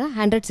செஞ்சுக்கினாங்க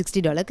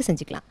 $160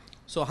 செஞ்சுக்கலாம்.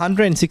 So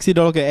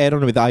 $160 add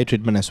on with eye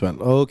treatment as well.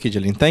 Okay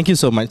ஜொலின், thank you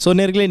so much. So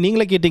நேர்களே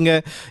நீங்களே கேட்டீங்க,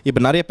 இப்போ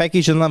நிறைய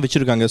பேக்கேஜ்லாம்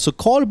வச்சுருக்காங்க. ஸோ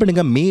கால்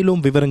பண்ணுங்கள்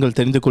மேலும் விவரங்கள்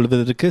தெரிந்து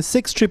கொள்வதற்கு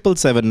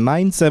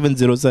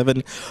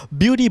 67779707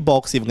 பியூட்டி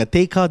பாக்ஸ். இவங்க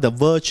தேக்கா த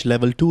வர்ச்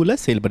லெவல் 2ல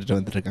செயல்பட்டு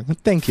வந்துருக்காங்க.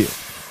 Thank you.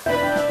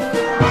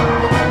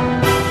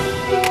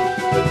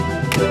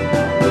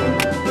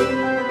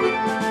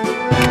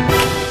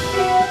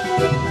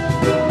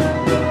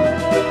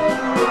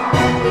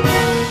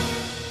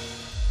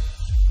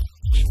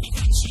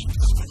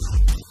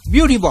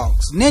 Beauty Box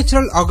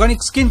Natural Organic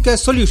Skincare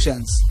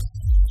Solutions.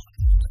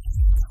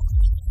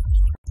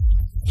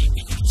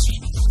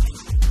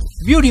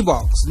 Beauty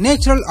Box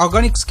Natural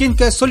Organic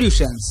Skincare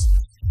Solutions.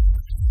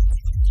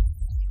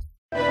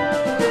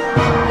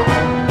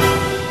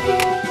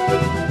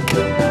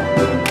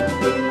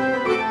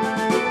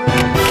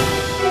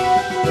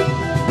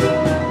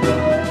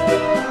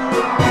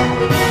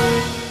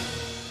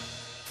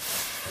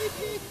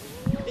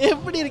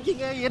 எப்படி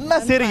இருக்கீங்க? என்ன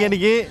செய்றீங்க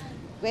இன்னைக்கு?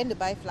 Went to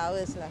buy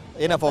flowers lah.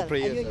 என்ன for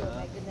prayers? Oh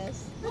my goodness.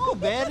 Oh,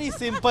 very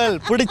simple.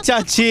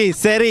 பிடிச்சாச்சு.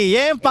 சரி,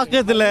 ஏன்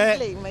பக்கத்துல?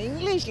 My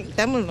English,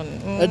 Tamil.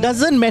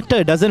 Doesn't matter.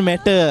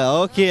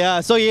 Okay,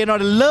 so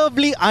என்னோட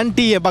lovely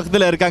auntie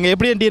பக்கத்துல இருக்காங்க.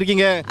 எப்படி auntie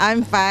இருக்கீங்க?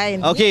 I'm fine.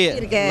 Okay,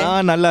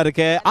 நான் நல்லா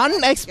இருக்கேன்.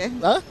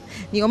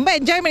 நீ ரொம்ப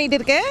என்ஜாய் பண்ணிட்டு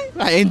இருக்க?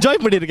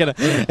 என்ஜாய் பண்ணியிருக்கேன்.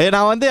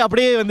 நான் வந்து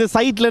அப்படியே வந்து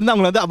சைட்ல இருந்து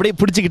அவங்களை வந்து அப்படியே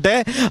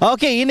பிடிச்சிக்கிட்டேன்.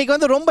 ஓகே, இன்னைக்கு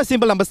வந்து ரொம்ப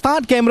சிம்பிள். நம்ம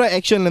ஸ்டார்ட் கேமரா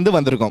ஆக்ஷன்ல இருந்து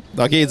வந்திருக்கோம்.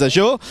 Okay, it's a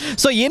show.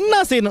 So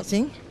என்ன செய்யணும்?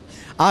 Sing.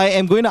 I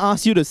am going to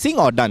ask you to sing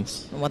or dance.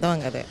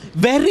 உதவாங்காத.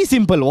 Very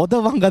simple.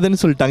 உதவாங்காதன்னு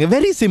சொல்லிட்டாங்க.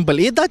 Very simple.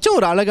 ஏதாச்சும்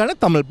ஒரு அழகான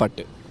தமிழ்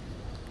பாட்டு.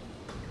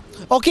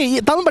 ஓகே,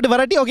 தமிழ் பாட்டு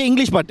வராட்டி ஓகே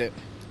இங்கிலீஷ் பாட்டு.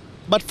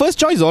 But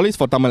first choice always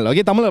for Tamil.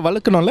 Okay, தமிழை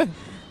வளர்க்கணும்ல.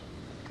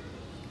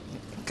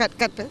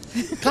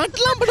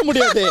 கட்லாம் பண்ண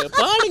முடியாது.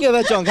 பாடுங்க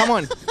ஏதாச்சும். Come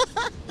on.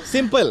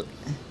 Simple.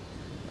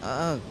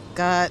 Oh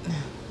god.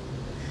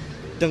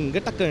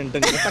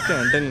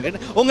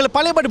 உங்களுக்கு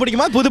பழைய பாட்டு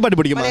பிடிக்குமா புது பாட்டு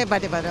பிடிக்குமா?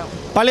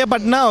 பழைய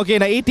பாட்டுனா ஓகே.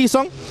 நான் 80s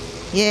சாங்.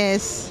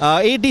 எஸ்.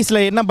 80sல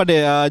என்ன பாட்டு?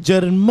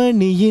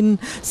 ஜெர்மனியின்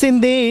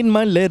செந்தேன்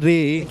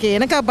மலரே. ஓகே,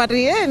 எனக்கா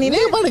பாடுறியே? நீ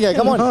பாடுங்க.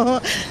 Come on.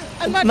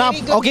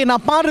 ஓகே,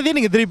 நான் பாடுறதே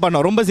நீங்க திருப்பி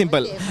பண்ணணும். ரொம்ப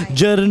சிம்பிள்.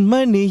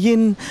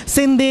 ஜெர்மனியின்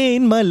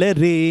செந்தேன்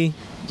மலரே,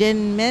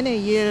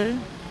 ஜெர்மனியில்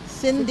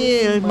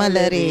செந்தேன்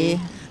மலரே,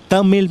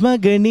 தமிழ்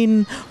மகனின்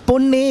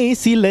பொன்னே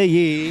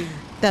சிலையே,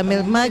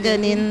 தமிழ்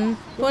மகனின்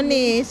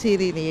பொன்னே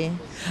சிறியே,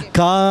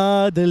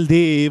 காதல்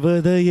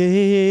தேவதையே,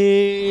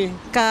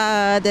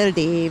 காதல்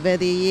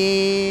தேவதையே.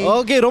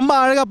 ஓகே, ரொம்ப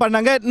அழகா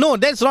பண்ணாங்க. No,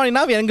 that's not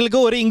enough. எங்களுக்கு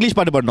ஒரு இங்கிலீஷ்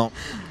பாட்டு பாடணும்.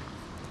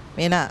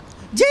 வேணா.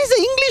 Jaish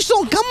English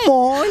song. Come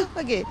on.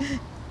 Okay.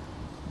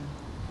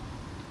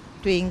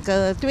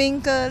 Twinkle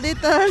twinkle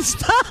little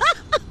star.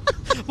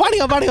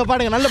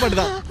 பாடுங்க. நல்ல பாட்டு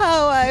தான்.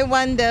 How I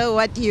wonder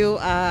what you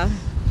are.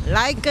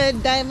 Like a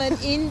diamond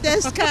in the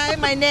sky.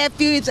 My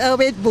nephew is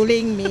always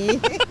bullying me.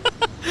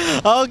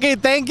 Okay,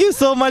 thank you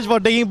so much for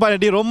taking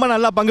part. ரொம்ப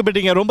நல்லா பங்கு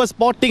பெற்றீங்க. ரொம்ப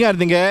ஸ்பாட்டிங்கா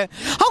இருந்தீங்க.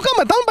 How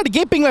come Tamil பாட்டு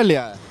கேட்பீங்களா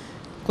இல்லையா?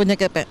 கொஞ்சம்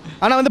கேட்பேன்.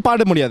 ஆனா வந்து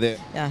பாட முடியாது.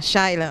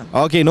 ஷாய்ல.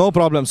 Okay, no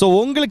problem. ஸோ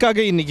உங்களுக்காக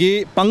இன்னைக்கு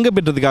பங்கு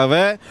பெற்றதுக்காக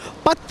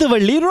 10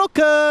 வள்ளி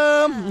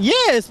ரொக்கம்.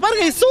 எஸ்,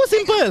 பாருங்க, it's so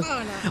simple.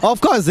 Of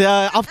course,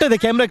 after the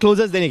camera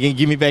closes then you can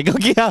give me back.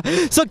 Okay.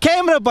 So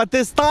camera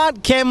பார்த்து start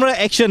camera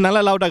action.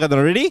 நல்லா லவுடா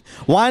கத்தணும். Ready?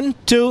 1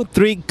 2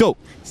 3 go.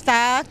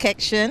 Start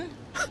action.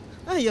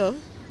 ஐயோ.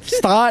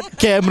 Start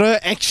camera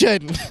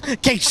action.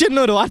 Action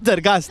ஒரு வார்த்தை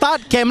இருக்கா?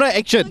 Start camera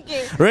action.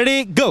 Ready?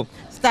 Go.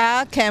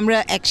 Start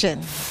camera action.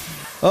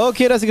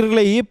 Okay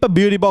ரசிகர்களே, இப்போ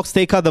beauty box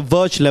take the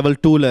வர்ச் level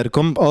 2ல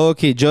இருக்கும்.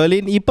 Okay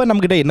Jerlin, இப்போ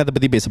நம்மகிட்ட என்னத்தை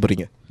பற்றி பேச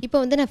போகிறீங்க? இப்போ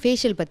வந்து நான்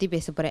ஃபேஷியல் பற்றி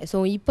பேச போகிறேன். ஸோ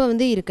இப்போ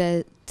வந்து இருக்க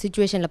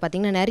சுச்சுவேஷனில்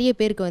பார்த்தீங்கன்னா நிறைய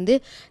பேருக்கு வந்து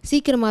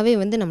சீக்கிரமாகவே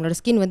வந்து நம்மளோட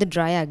ஸ்கின் வந்து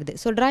ட்ரை ஆகுது.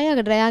 ஸோ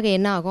ட்ரை ஆக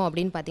என்ன ஆகும்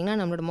அப்படின்னு பார்த்தீங்கன்னா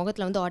நம்மளோட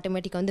முகத்தில் வந்து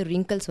ஆட்டோமேட்டிக்காக வந்து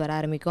ரிங்கிள்ஸ் வர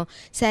ஆரம்பிக்கும்,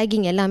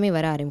 சேகிங் எல்லாமே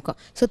வர ஆரம்பிக்கும்.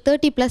 ஸோ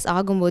 30+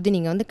 ஆகும்போது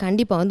நீங்கள் வந்து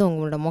கண்டிப்பாக வந்து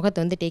உங்களோட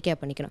முகத்தை வந்து டேக்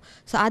கேர் பண்ணிக்கணும்.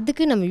 ஸோ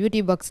அதுக்கு நம்ம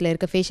பியூட்டி பாக்ஸில்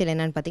இருக்க ஃபேஷியல்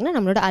என்னென்னு பார்த்தீங்கன்னா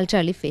நம்மளோட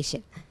ultra leaf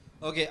facial.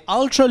 Okay,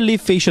 ultra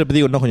leaf facial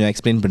பற்றி இன்னும் கொஞ்சம்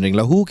எக்ஸ்பிளைன்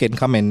பண்ணுறீங்களா? Who can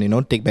come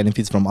and take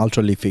benefits from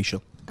ultra leaf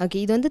facial? Okay,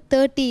 இது வந்து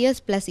 30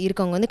 இயர்ஸ்+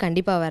 இருக்கவங்க வந்து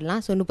கண்டிப்பாக வரலாம்.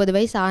 ஸோ 30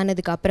 வயசு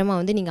ஆனதுக்கு அப்புறமா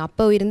வந்து நீங்கள்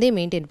அப்போ இருந்தே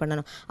மெயின்டைன்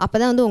பண்ணணும். அப்போ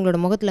தான் வந்து உங்களோட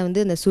முகத்தில் வந்து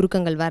இந்த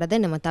சுருக்கங்கள் வரதை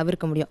நம்ம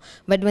தவிர்க்க முடியும்.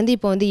 பட் வந்து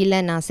இப்போ வந்து இல்லை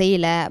நான்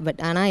செய்யலை,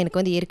 ஆனால் எனக்கு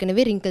வந்து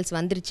ஏற்கனவே ரிங்கிள்ஸ்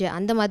வந்துருச்சு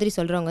அந்த மாதிரி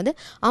சொல்கிறவங்க வந்து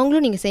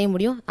அவங்களும் நீங்கள் செய்ய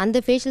முடியும். அந்த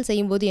ஃபேஷியல்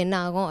செய்யும்போது என்ன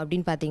ஆகும்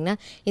அப்படின்னு பார்த்தீங்கன்னா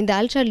இந்த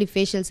அல்ட்ரா லீஃப்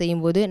ஃபேஷியல்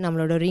செய்யும்போது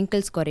நம்மளோட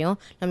ரிங்கிள்ஸ் குறையும்,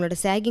 நம்மளோட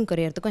சேகிங்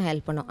குறையிறதுக்கும்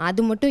ஹெல்ப் பண்ணும்.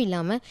 அது மட்டும்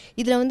இல்லாமல்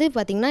இதில் வந்து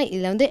பார்த்தீங்கன்னா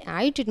இதில் வந்து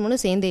ஐ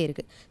ட்ரீட்மெண்ட்டும் சேர்ந்தே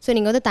இருக்குது. ஸோ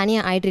நீங்கள் வந்து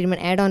தனியாக ஐ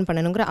ட்ரீட்மெண்ட் ஆட் ஆன்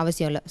பண்ணணுங்கிற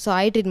அவசியம் இல்லை. ஸோ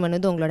ஐ ட்ரீட்மெண்ட்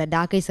வந்து உங்களோட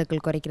டார்க் ஐ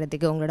சர்க்கிள்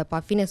குறைக்கிறதுக்கு, உங்களோட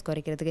பஃபினஸ்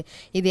குறைக்கிறதுக்கு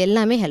இது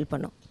எல்லாமே ஹெல்ப்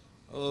பண்ணும்.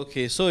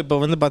 ஓகே, ஸோ இப்போ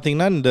வந்து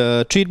பார்த்தீங்கன்னா இந்த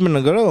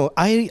ட்ரீட்மெண்ட்டுங்கிற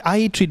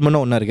ஐ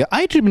ட்ரீட்மெண்ட்டும் ஒன்றா இருக்குது.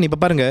 ஐ ட்ரீட்மெண்ட்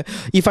இப்போ பாருங்கள்,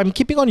 if I'm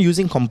keeping on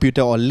using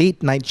computer R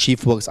late night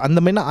shift works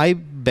அந்த மாதிரி ஐ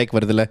பேக்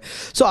வருதுல்ல,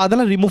 ஸோ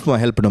அதெல்லாம் ரிமூவ்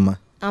ஹெல்ப் பண்ணுமா?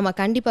 ஆமாம்,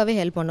 கண்டிப்பாகவே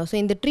ஹெல்ப் பண்ணும். ஸோ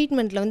இந்த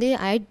ட்ரீட்மெண்ட்டில் வந்து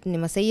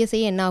நம்ம செய்ய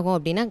என்ன ஆகும்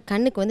அப்படின்னா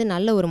கண்ணுக்கு வந்து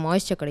நல்ல ஒரு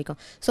மாய்ஸ்சர் கிடைக்கும்.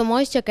 ஸோ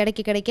மாய்ஸ்சர்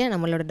கிடைக்க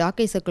நம்மளோட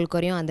டார்க் ஐ சர்க்கிள்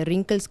குறையும், அந்த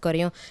ரிங்கிள்ஸ்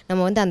குறையும், நம்ம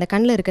வந்து அந்த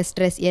கண்ணில் இருக்க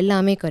ஸ்ட்ரெஸ்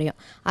எல்லாமே குறையும்.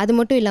 அது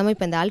மட்டும் இல்லாமல்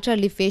இப்போ இந்த அல்ட்ரா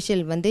லீஃப்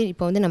ஃபேஷியல் வந்து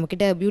இப்போ வந்து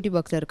நம்மக்கிட்ட பியூட்டி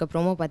பாக்ஸில் இருக்க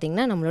ப்ரோமோ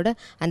பார்த்தீங்கன்னா நம்மளோட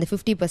அந்த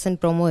 50%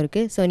 ப்ரோமோ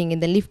இருக்குது. ஸோ நீங்கள்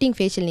இந்த லிஃப்டிங்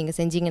ஃபேஷியல் நீங்கள்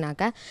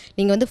செஞ்சீங்கன்னாக்கா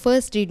நீங்கள் வந்து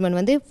ஃபர்ஸ்ட் ட்ரீட்மெண்ட்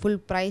வந்து ஃபுல்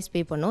ப்ரைஸ்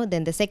பே பண்ணணும்.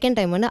 தென் இந்த செகண்ட்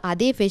டைம் வந்து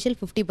அதே ஃபேஷியல்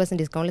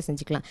 50% டிஸ்கவுண்ட்டில்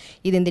செஞ்சுக்கலாம்.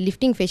 இது இந்த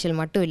லிஃப்டிங் ஃபேஷியல்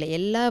மட்டும் இல்லை,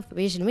 எல்லா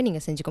ஃபேஷியலுமே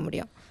நீங்கள் செஞ்சுக்க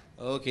முடியும்.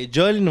 ஓகே,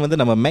 ஜெர்லின் வந்து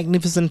நம்ம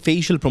மேக்னிஃபிசன்ட்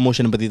ஃபேஷியல்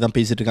ப்ரொமோஷன் பற்றி தான்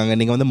பேசிட்டு இருக்காங்க.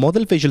 நீங்கள் வந்து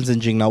முதல் ஃபேஷியல்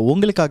செஞ்சிங்கன்னா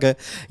உங்களுக்காக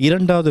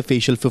 2வது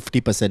ஃபேஷியல்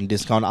 50%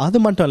 டிஸ்கவுண்ட். அது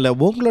மட்டும் இல்லை,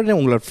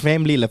 உங்களோட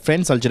ஃபேமிலி இல்லை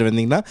ஃப்ரெண்ட்ஸ் அழைச்சிட்டு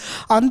வந்தீங்கன்னா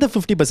அந்த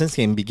 50%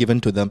 can be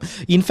given to them.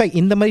 In fact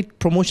இந்த மாதிரி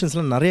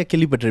ப்ரொமோஷன்ஸ்லாம் நிறைய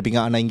கேள்விப்பட்டிருப்பீங்க.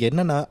 ஆனால் இங்கே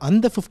என்னென்னா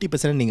அந்த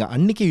 50% நீங்கள்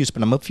அன்றைக்கே யூஸ்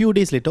பண்ணாமல் few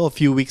days Leto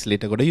few weeks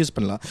later கூட யூஸ்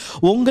பண்ணலாம்.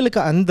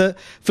 உங்களுக்கு அந்த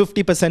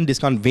 50%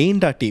 டிஸ்கவுண்ட்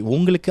வேண்டாட்டி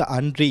உங்களுக்கு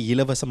அன்றே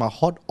இலவசமாக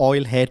ஹாட்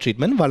ஆயில் ஹேர்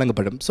ட்ரீட்மெண்ட்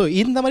வழங்கப்படும். ஸோ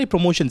இந்த மாதிரி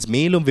ப்ரொமோஷன்ஸ்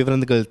மேலும்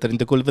விவரங்கள்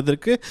தெரிந்து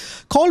கொள்வதற்கு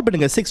கால்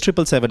பண்ணுங்க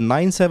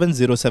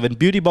 67779707.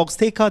 Beauty box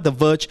take the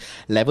வர்ச்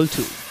level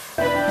 2.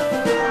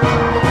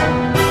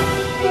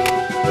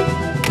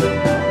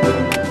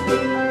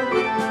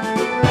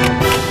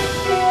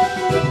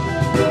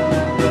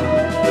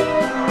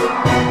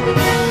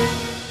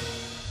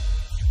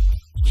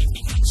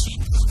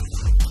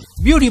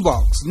 Beauty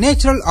Box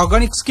Natural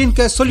Organic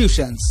Skincare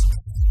Solutions.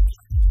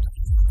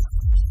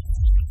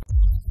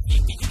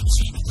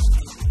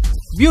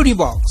 Beauty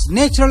Box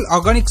Natural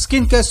Organic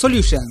Skincare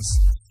Solutions.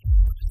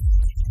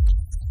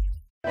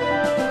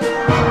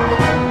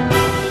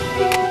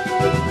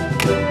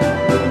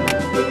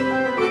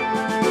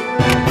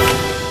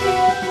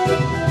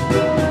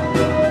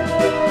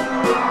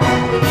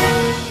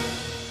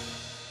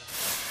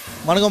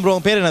 வணக்கம் ப்ரோ,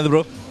 பேர் என்னது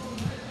ப்ரோ?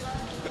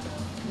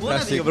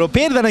 ப்ரோ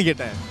பேர் தானே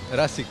கேட்டேன்.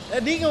 ராசிக்.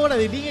 நீங்கள்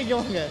ஓடாது, நீங்கள் இங்கே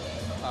வாங்க.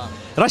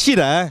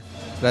 ரஷீதா?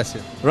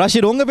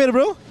 ரஷீத். உங்கள் பேர்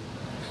ப்ரோ?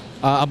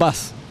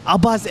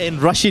 அப்பாஸ்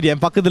அண்ட் ரஷீத்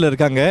என் பக்கத்தில்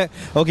இருக்காங்க.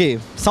 ஓகே,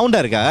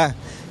 சவுண்டாக இருக்கா?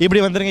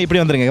 இப்படி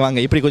வந்துருங்க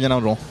வாங்க, இப்படி கொஞ்சம்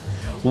நேரம் வரும்.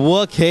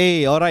 Okay,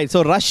 alright.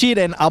 So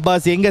Rashid and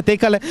Abbas எங்கள்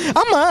தேக்கால.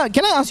 ஆமாம்,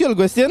 can I ask you a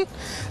question?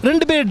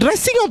 ரெண்டு பேர்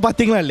ட்ரெஸ்ஸிங்கும்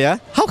பார்த்தீங்களா இல்லையா?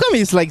 How come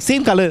it's like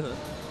same color?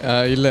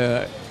 இல்லை,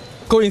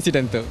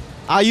 coincidental.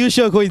 Are you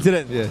sure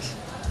coincidence? Yes.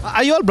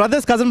 Are you all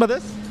brothers, cousin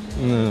brothers?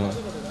 No.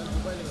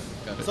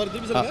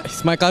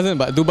 It's my cousin,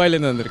 but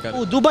துபாயிலேருந்து வந்திருக்காரு.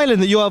 Oh,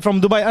 துபாயிலேருந்து. You are from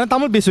Dubai. ஆனால்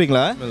தமிழ்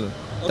பேசுவீங்களா?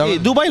 Okay,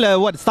 துபாயில்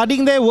what?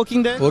 Studying there,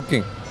 working there?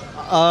 Working.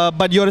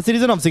 But you are a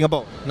citizen of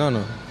Singapore?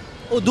 No.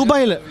 Oh,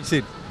 துபாயில்.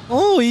 Sit.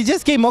 Oh, he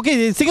just came. Okay,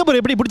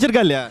 Singapore எப்படி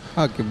பிடிச்சிருக்கா இல்லையா?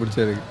 Okay,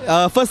 பிடிச்சிருக்கு.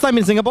 First time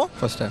in Singapore?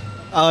 First time.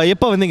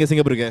 எப்போ வந்தீங்க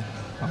சிங்கப்பூருக்கு?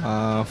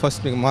 First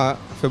week,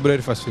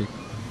 February first week.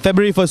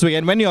 February first week.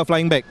 And when you are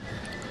flying back?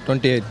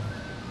 28.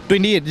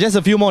 Just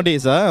a few more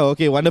days.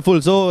 Okay, wonderful.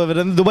 So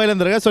துபாயில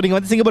இருந்துருங்க. So நீங்கள்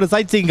வந்து Singapore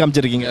side seeing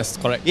காமிச்சிருக்கீங்க. Yes,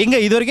 correct. எங்கே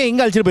இது வரைக்கும்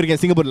எங்கே அழைச்சிட்டு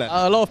போயிருக்கீங்க சிங்கப்பூரில்?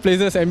 A lot of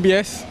places,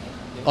 MBS,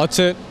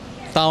 Orchard,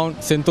 Town,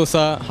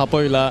 Sentosa,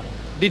 Happy Villa.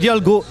 Did you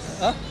all go?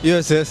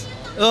 Yes.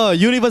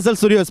 Universal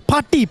Studios.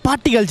 Party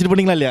அழைச்சிட்டு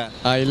போனீங்களா இல்லையா?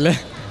 இல்லை.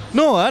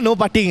 No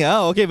பார்ட்டிங்க.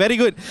 Okay, very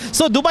good.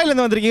 So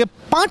துபாயிலேருந்து வந்திருக்கீங்க.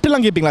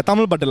 பாட்டுலாம் கேட்பீங்களா?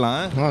 தமிழ்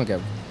பாட்டுலாம்? ஓகே.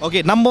 ஓகே,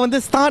 நம்ம வந்து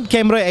ஸ்டார்ட்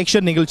கேமரா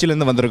ஆக்ஷன்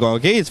நிகழ்ச்சியிலேருந்து வந்திருக்கோம்.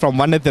 Okay, it's from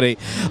வண்ணத்திரை.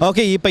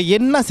 ஓகே, இப்போ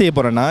என்ன செய்ய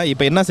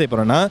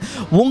போகிறோன்னா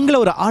உங்களை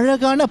ஒரு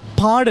அழகான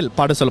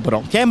பாட சொல்ல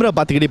போகிறோம். கேமரா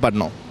பார்த்துக்கிட்டே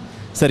பாடணும்,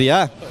 சரியா?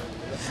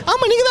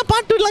 ஆமாம், நீங்கள் தான்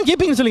பாட்டுலாம்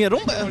கேட்பீங்கன்னு சொல்லுங்கள்.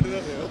 ரொம்ப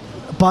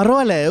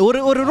பரவாயில்ல,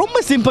 ஒரு ரொம்ப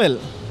சிம்பிள்.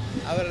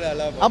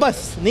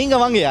 அப்பாஸ்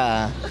நீங்கள் வாங்கயா.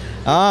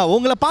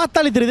 உங்களை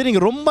பார்த்தாலே தெரியுது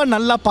நீங்கள் ரொம்ப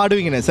நல்லா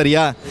பாடுவீங்கன்னு,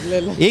 சரியா?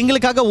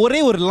 எங்களுக்காக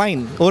ஒரே ஒரு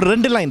லைன், ஒரு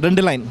ரெண்டு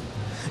லைன்.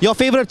 Your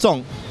favourite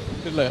song.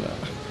 இல்லை,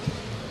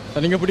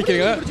 நீங்கள்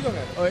பிடிக்கிறீங்க.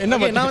 என்ன?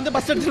 நான் வந்து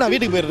பஸ் எடுத்து நான்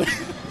வீட்டுக்கு போயிடுறேன்.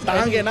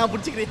 நான்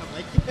பிடிச்சிக்கிறேன்.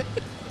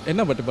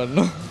 என்ன பாட்டு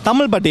பாடணும்?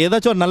 தமிழ் பாட்டு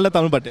ஏதாச்சும் ஒரு நல்ல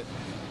தமிழ் பாட்டு.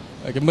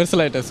 ஓகே,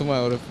 மெர்சலாயிட்டேன் சும்மா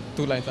ஒரு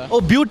 2 lines. ஓ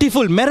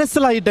பியூட்டிஃபுல்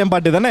மெர்சலாயிட்டேன்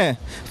பாட்டு தானே?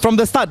 From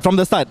the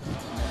start.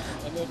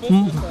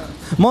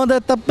 மொத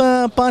தப்ப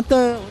பார்த்த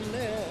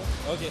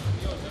ஓகே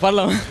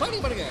பாடலாம்.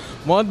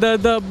 மொத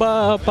தப்பா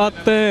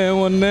பார்த்தேன்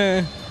ஒன்று,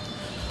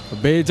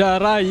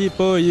 பேஜாராயி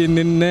போய்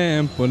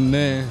நின்னேன்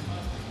பொண்ணு,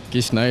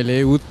 கிருஷ்ணாயிலே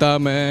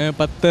ஊத்தாம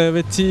பத்த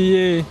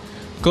வச்சியே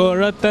கோழ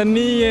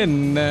தண்ணி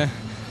என்ன,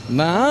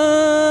 நான்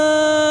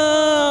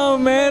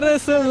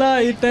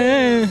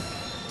மெரசலாயிட்டேன்.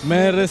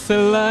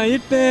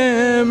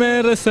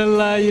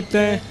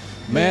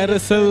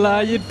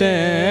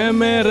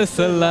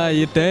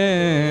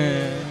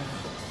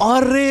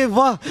 அரே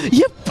வா,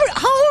 எப்படி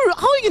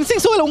how you can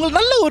sing so well? உங்களுக்கு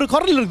நல்ல ஒரு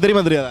குரல் இருக்கு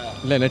தெரியுமா? தெரியாதா?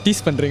 இல்லை என்ன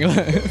டீஸ் பண்ணுறீங்களா?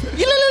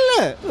 இல்ல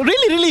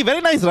really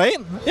very nice right?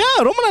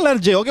 ரொம்ப நல்லா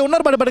இருந்துச்சு. ஓகே,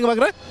 இன்னொரு பாட்டு பாடுங்க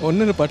பார்க்குறேன்.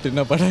 ஒன்று பாட்டு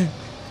என்ன பாடு?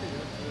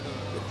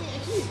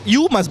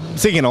 You must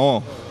sing, you know.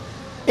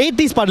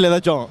 80s பாடல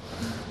ஏதாச்சும்.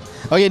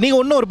 ஓகே, நீங்க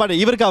இன்னொரு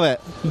பாட்டு இவருக்காக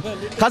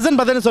கசன்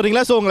பதன்னு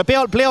சொல்றீங்களா? ஸோ உங்களை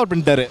ப்ளே அவுட்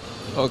பண்ணிட்டாரு.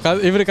 ஓ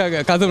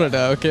இவருக்காக கதம்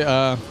பாட்டா? ஓகே,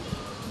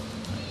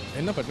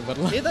 என்ன பாட்டு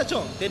பாடலாம்?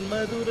 ஏதாச்சும்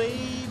தென்மதுரை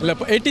இல்லை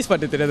 80s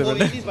பாட்டு தெரியாது.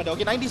 80s பாட்டு.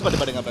 ஓகே, 90s பாட்டு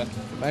பாடுங்க அப்ப.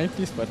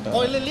 90s பாட்டா? ஓ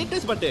இல்ல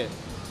லேட்டஸ்ட் பாட்டு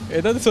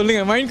ஏதாவது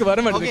சொல்லுங்க, மைண்டுக்கு வர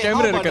மாட்டேங்குது.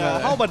 கேமரா இருக்கா?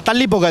 ஹவ் பட்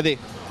தள்ளி போகாதே.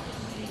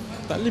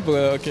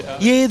 ஓகே.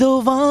 ஏதோ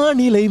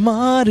வானிலை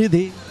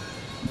மாறுதே,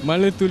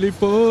 மழை துளி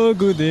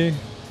போகுதே,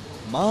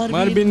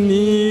 மார்பின்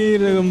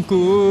நீரம்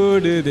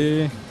கூடுதே,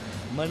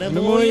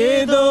 மனமோ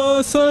ஏதோ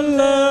சொல்ல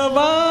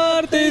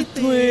வார்த்தை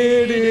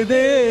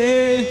தேடுதே,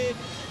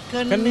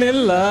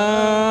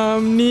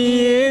 கண்ணெல்லாம்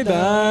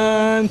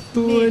நீயேதான்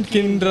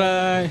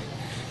தூக்கின்றாய்,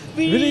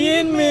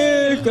 விழியின்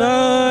மேல்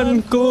நான்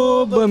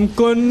கோபம்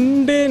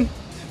கொண்டேன்,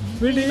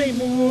 விழியை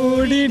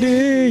மூடிடு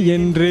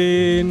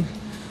என்றேன்.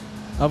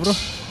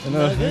 அப்புறம்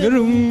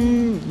நகரும்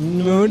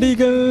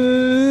நொடிகள்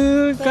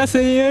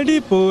கசையடி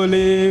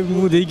போலே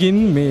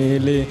முதுகின்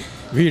மேலே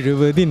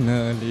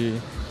விழுவதினாலே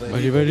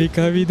வழி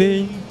கவிதை.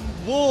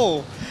 ஓ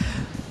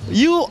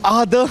you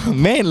are the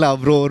man lah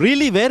bro,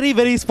 really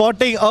very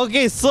spotting.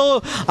 Okay, so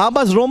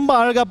Abbas ரொம்ப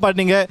அழகா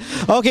பாடுனீங்க.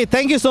 Okay,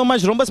 thank you so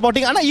much. ரொம்ப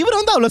ஸ்பாட்டிங். ஆனா இவர்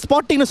வந்து அவ்வளோ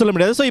ஸ்பாட்டிங்னு சொல்ல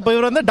முடியாது. ஸோ இப்போ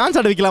இவர் வந்து டான்ஸ்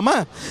ஆட வைக்கலாமா?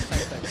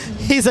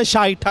 he's a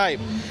shy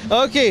type.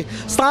 Okay,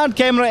 start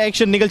camera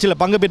action நிகழ்ச்சியில்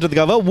பங்கு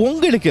பெற்றதுக்காக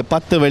உங்களுக்கு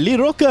 10 வெள்ளி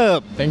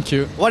ரோக்கம்.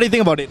 Thank you. what do you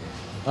think about it?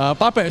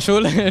 பார்ப்பேன்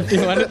ஷோவில்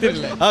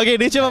தெரியல. ஓகே,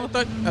 நிச்சயமா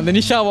அந்த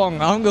நிஷா வாங்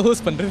அவங்க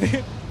ஹோஸ்ட் பண்ணுறது.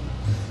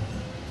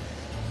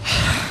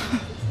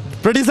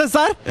 ப்ரொடியூசர்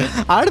சார்,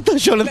 அடுத்த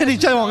ஷோவில் தான்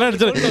நிச்சயம் வாங்க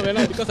நடிச்சிடும்.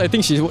 Because I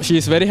think she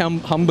is very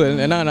humble.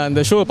 ஏன்னா நான்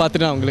அந்த ஷோவை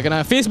பார்த்துட்டு அவங்களுக்கு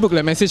நான்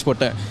ஃபேஸ்புக்கில் மெசேஜ்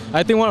போட்டேன்.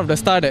 I think one of the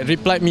star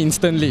reply me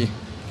instantly.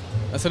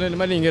 சொன்ன இந்த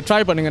மாதிரி நீங்கள்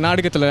ட்ரை பண்ணுங்கள்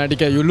நாடகத்தில்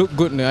நடிக்க, you look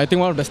good. I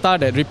think one of the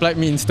star reply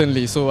me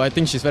instantly. So I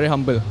think she is very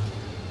humble.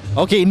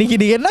 Okay, இன்னைக்கு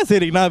நீங்கள் என்ன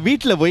செய்றீங்கன்னா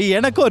வீட்டில் போய்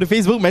எனக்கு ஒரு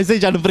ஃபேஸ்புக்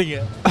மெசேஜ் அனுப்புறீங்க.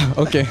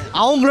 ஓகே,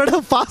 அவங்களோட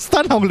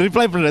ஃபாஸ்ட்டாக நான் உங்களுக்கு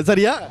ரிப்ளை பண்ணுறேன்.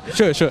 சரியா?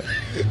 ஷூர்.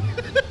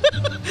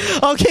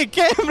 ஓகே,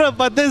 கேமரா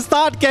பார்த்து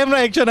ஸ்டார்ட் கேமரா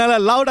ஆக்ஷனால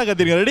லவுடாக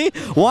கத்திருங்க. ரெடி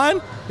 1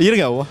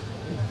 இருங்க.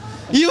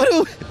 இவரு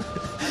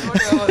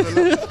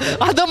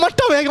அதை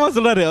மட்டும் வேகமாக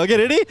சொல்றாரு. ஓகே,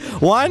 ரெடி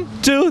 1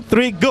 2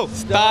 3 கோ.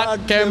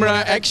 Start camera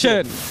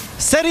action.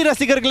 சரி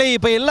ரசிகர்களே,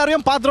 இப்போ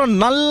எல்லாரையும் பாத்திரம்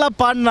நல்லா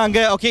பாடினாங்க.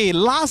 ஓகே,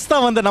 லாஸ்டா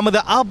வந்து நமது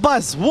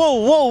அப்பாஸ்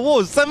ஓ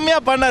செம்மையா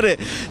பண்ணாரு.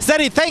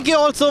 சரி, thank you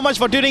all so much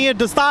for tuning in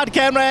to start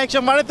camera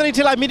action. Vannathirai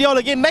till I meet you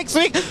all again next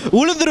week.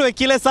 உளுந்துரு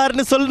வைக்கல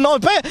சார்னு சொல்லணும்.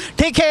 இப்போ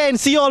take care and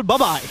see you all.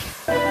 Bye bye.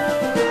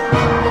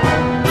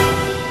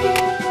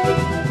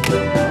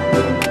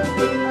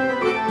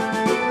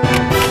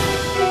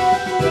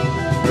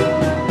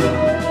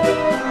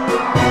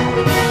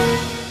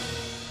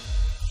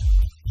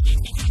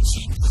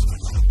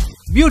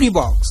 Beauty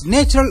Box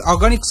Natural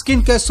Organic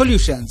Skincare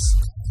Solutions.